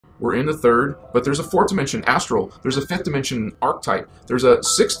We're in the third, but there's a fourth dimension, astral. There's a fifth dimension, archetype. There's a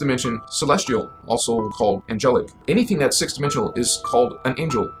sixth dimension, celestial, also called angelic. Anything that's sixth dimensional is called an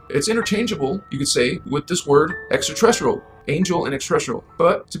angel. It's interchangeable, you could say, with this word extraterrestrial. Angel and extraterrestrial.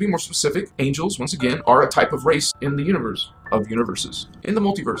 But to be more specific, angels, once again, are a type of race in the universe of universes. In the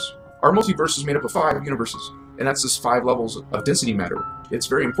multiverse. Our multiverse is made up of 5 universes. And that's just 5 levels of density matter. It's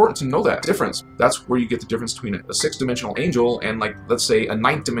very important to know that difference. That's where you get the difference between a 6th-dimensional angel and, like, let's say, a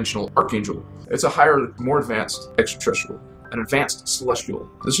 9th-dimensional archangel. It's a higher, more advanced extraterrestrial, an advanced celestial.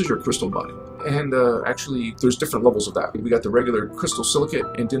 This is your crystal body. And actually, there's different levels of that. We got the regular crystal silicate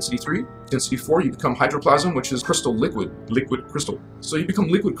in density 3. Density 4, you become hydroplasm, which is crystal liquid crystal. So you become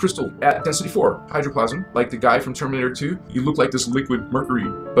liquid crystal at density 4, hydroplasm. Like the guy from Terminator 2, you look like this liquid mercury,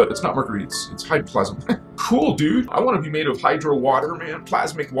 but it's not mercury, it's hydroplasm. Cool, dude. I want to be made of hydro water, man.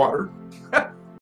 Plasmic water.